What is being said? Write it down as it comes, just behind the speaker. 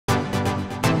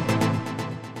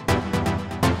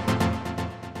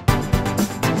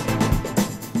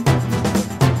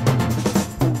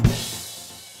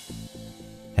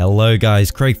Hello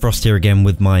guys, Craig Frost here again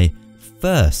with my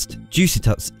first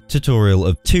JuicyTuts tutorial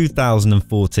of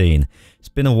 2014. It's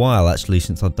been a while actually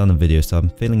since I've done a video, so I'm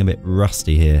feeling a bit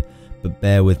rusty here, but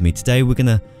bear with me. Today we're going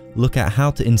to look at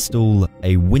how to install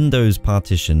a Windows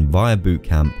partition via Boot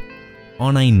Camp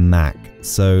on a Mac.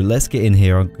 So let's get in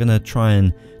here. I'm going to try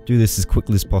and do this as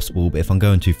quickly as possible, but if I'm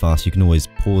going too fast you can always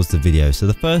pause the video. So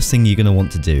the first thing you're going to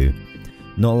want to do,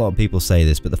 not a lot of people say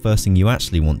this, but the first thing you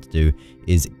actually want to do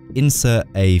is insert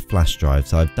a flash drive.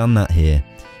 So I've done that here.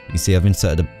 You can see I've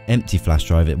inserted an empty flash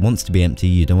drive. It wants to be empty,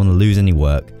 you don't want to lose any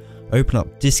work. Open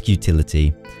up Disk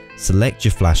Utility, select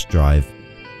your flash drive,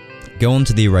 go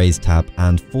onto the Erase tab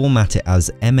and format it as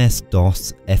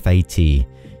MS-DOS FAT.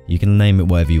 You can name it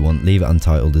whatever you want, leave it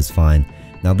untitled is fine.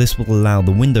 Now this will allow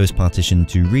the Windows partition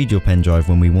to read your pen drive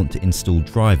when we want to install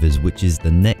drivers, which is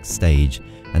the next stage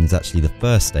and is actually the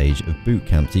first stage of Boot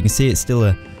Camp. So you can see it's still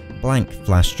a blank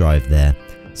flash drive there.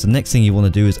 So next thing you want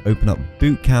to do is open up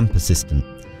Boot Camp Assistant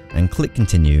and click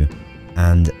continue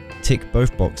and tick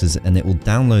both boxes, and it will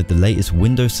download the latest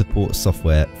Windows support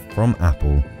software from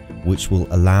Apple, which will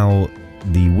allow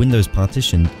the Windows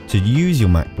partition to use your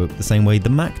MacBook the same way the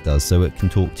Mac does. So it can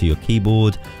talk to your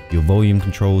keyboard, your volume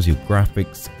controls, your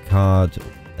graphics card,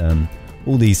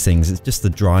 all these things. It's just the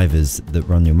drivers that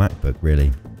run your MacBook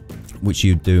really, which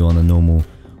you do on a normal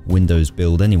Windows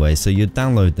build anyway. So you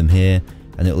download them here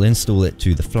and it will install it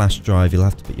to the flash drive. You'll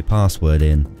have to put your password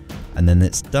in and then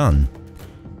it's done.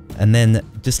 And then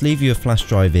just leave your flash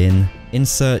drive in,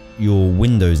 insert your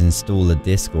Windows installer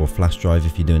disk or flash drive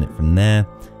if you're doing it from there,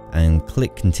 and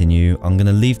click continue. I'm going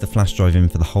to leave the flash drive in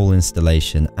for the whole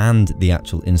installation and the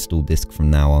actual install disk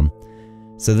from now on.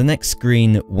 So the next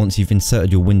screen, once you've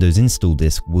inserted your Windows install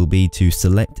disk, will be to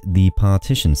select the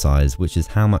partition size, which is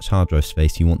how much hard drive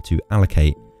space you want to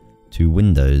allocate to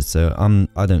Windows. So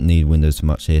I don't need Windows for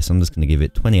much here, so I'm just going to give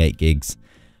it 28 gigs.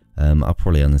 I'll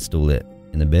probably uninstall it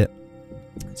in a bit.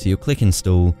 So you'll click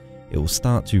install, it will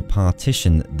start to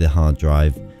partition the hard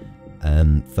drive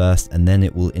first, and then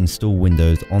it will install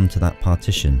Windows onto that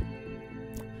partition.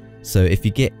 So if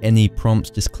you get any prompts,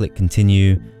 just click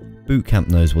continue. Boot Camp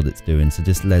knows what it's doing, so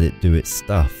just let it do its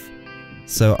stuff.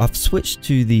 So I've switched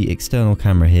to the external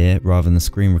camera here rather than the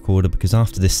screen recorder, because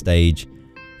after this stage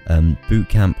Boot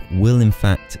Camp will in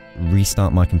fact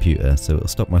restart my computer, so it'll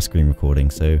stop my screen recording.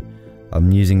 So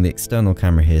I'm using the external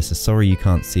camera here, so sorry you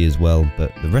can't see as well,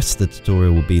 but the rest of the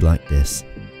tutorial will be like this.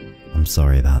 I'm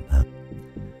sorry about that.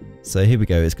 So here we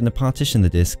go, it's going to partition the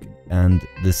disk, and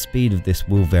the speed of this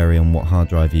will vary on what hard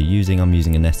drive you're using. I'm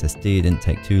using an SSD, it didn't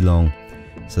take too long.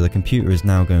 So the computer is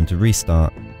now going to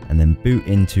restart and then boot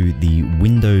into the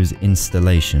Windows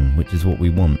installation, which is what we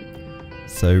want.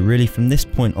 So really from this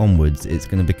point onwards, it's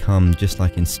going to become just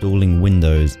like installing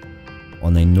Windows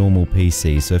on a normal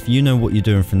PC. So if you know what you're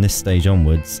doing from this stage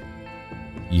onwards,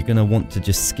 you're going to want to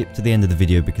just skip to the end of the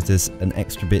video, because there's an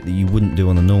extra bit that you wouldn't do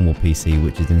on a normal PC,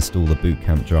 which is install the Boot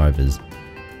Camp drivers.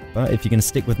 But if you're going to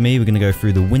stick with me, we're going to go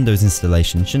through the Windows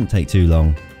installation. Shouldn't take too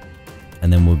long,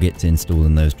 and then we'll get to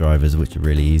installing those drivers, which are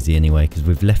really easy anyway because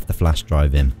we've left the flash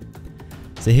drive in.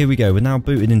 So here we go, we're now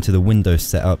booted into the Windows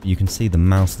setup. You can see the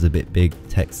mouse is a bit big,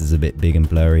 text is a bit big and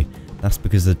blurry. That's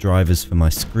because the drivers for my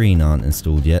screen aren't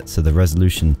installed yet, so the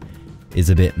resolution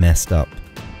is a bit messed up.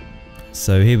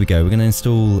 So here we go, we're going to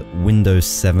install Windows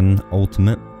 7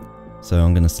 Ultimate. So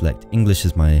I'm going to select English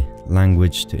as my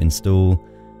language to install.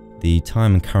 The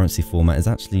time and currency format is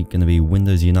actually going to be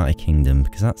Windows United Kingdom,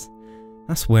 because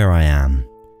that's where I am.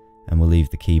 And we'll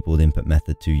leave the keyboard input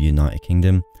method to United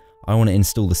Kingdom. I want to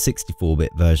install the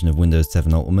 64-bit version of Windows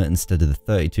 7 Ultimate instead of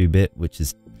the 32-bit, which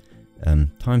is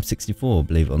times 64,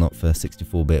 believe it or not, for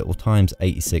 64-bit, or times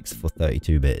 86 for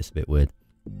 32-bit. It's a bit weird.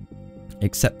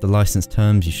 Accept the license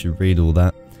terms, you should read all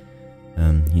that.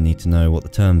 You need to know what the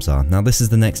terms are. Now this is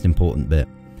the next important bit.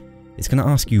 It's going to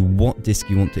ask you what disk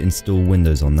you want to install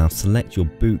Windows on. Now select your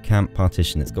Boot Camp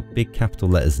partition. It's got big capital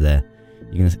letters there.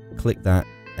 You're going to click that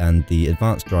and the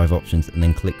advanced drive options, and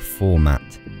then click format.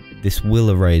 This will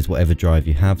erase whatever drive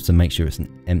you have, so make sure it's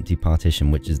an empty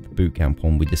partition, which is the Boot Camp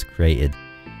one we just created.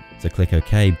 So click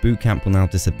OK. Boot Camp will now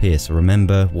disappear, so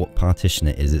remember what partition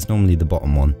it is. It's normally the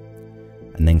bottom one.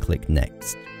 And then click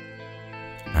next.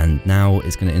 And now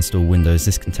it's going to install Windows.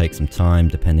 This can take some time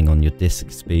depending on your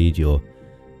disk speed, your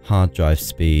hard drive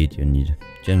speed, your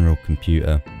general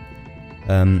computer.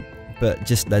 But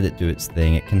just let it do its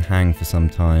thing. It can hang for some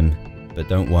time, but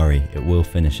don't worry, it will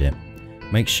finish it.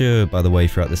 Make sure, by the way,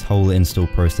 throughout this whole install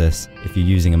process, if you're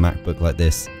using a MacBook like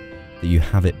this, that you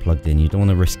have it plugged in. You don't want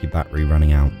to risk your battery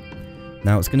running out.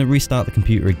 Now it's going to restart the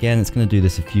computer again. It's going to do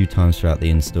this a few times throughout the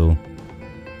install,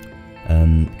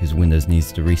 because Windows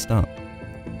needs to restart.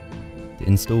 the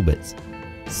install bits.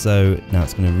 So now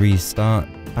it's going to restart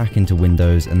back into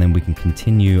Windows, and then we can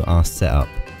continue our setup.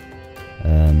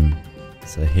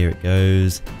 So here it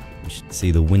goes. We should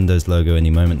see the Windows logo any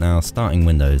moment now. Starting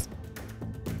Windows.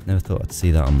 Never thought I'd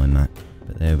see that on my Mac,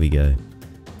 but there we go.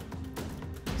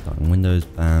 Starting Windows,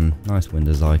 bam, nice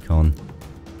Windows icon.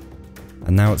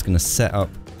 And now it's going to set up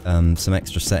some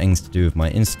extra settings to do with my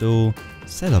install.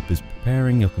 Setup is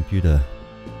preparing your computer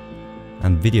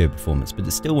and video performance, but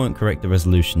it still won't correct the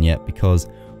resolution yet because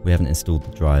we haven't installed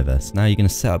the driver. So now you're going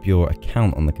to set up your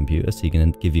account on the computer. So you're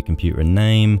going to give your computer a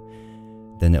name,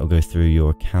 then it'll go through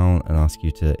your account and ask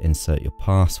you to insert your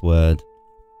password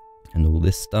and all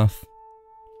this stuff.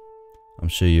 I'm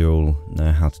sure you all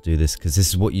know how to do this because this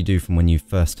is what you do from when you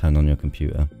first turn on your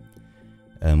computer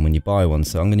when you buy one.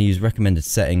 So I'm going to use recommended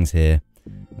settings here.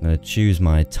 I'm going to choose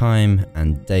my time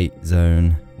and date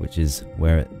zone, which is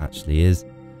where it actually is,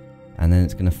 and then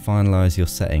it's going to finalize your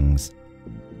settings.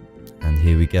 And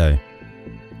here we go.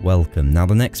 Welcome. Now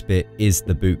the next bit is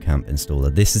the Boot Camp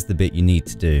installer. This is the bit you need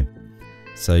to do.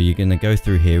 So you're going to go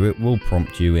through here. It will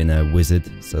prompt you in a wizard,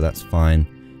 so that's fine.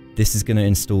 This is going to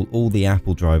install all the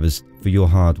Apple drivers for your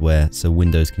hardware so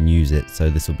Windows can use it. So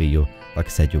this will be your, like I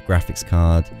said, your graphics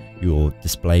card, your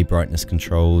display brightness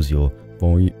controls, your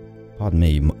volume, pardon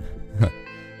me,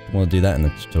 don't want to do that in the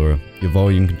tutorial. Your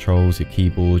volume controls, your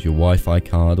keyboard, your Wi-Fi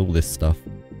card, all this stuff.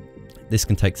 This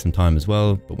can take some time as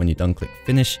well, but when you're done, click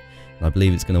finish. And I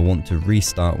believe it's going to want to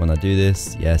restart when I do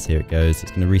this. Yes, here it goes.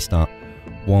 It's going to restart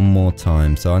one more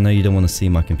time. So I know you don't want to see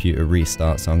my computer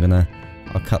restart, so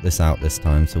I'll cut this out this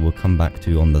time. So we'll come back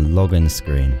to on the login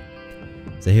screen.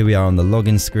 So here we are on the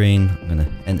login screen. I'm going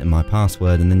to enter my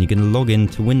password, and then you're going to log in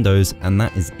to Windows, and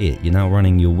that is it. You're now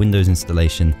running your Windows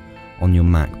installation on your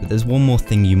Mac. But there's one more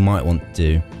thing you might want to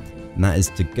do, and that is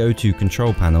to go to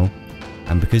Control Panel.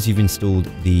 And because you've installed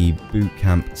the Boot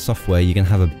Camp software, you're going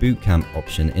to have a Boot Camp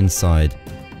option inside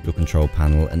your Control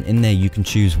Panel, and in there you can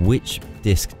choose which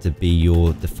disk to be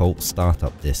your default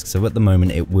startup disk. So at the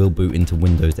moment it will boot into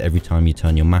Windows every time you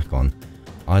turn your Mac on.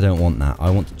 I don't want that.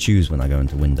 I want to choose when I go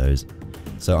into Windows.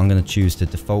 So I'm going to choose to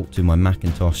default to my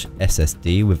Macintosh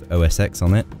SSD with OS X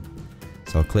on it.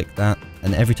 So I'll click that,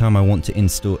 and every time I want to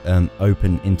install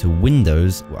open into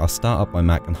Windows, I'll start up my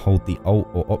Mac and hold the Alt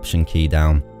or Option key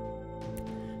down,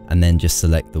 and then just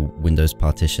select the Windows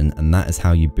partition, and that is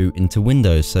how you boot into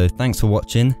Windows. So thanks for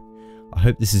watching. I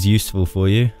hope this is useful for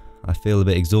you. I feel a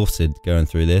bit exhausted going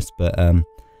through this, but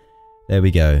there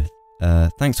we go.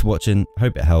 Thanks for watching.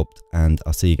 Hope it helped, and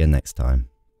I'll see you again next time.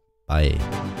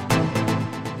 Bye.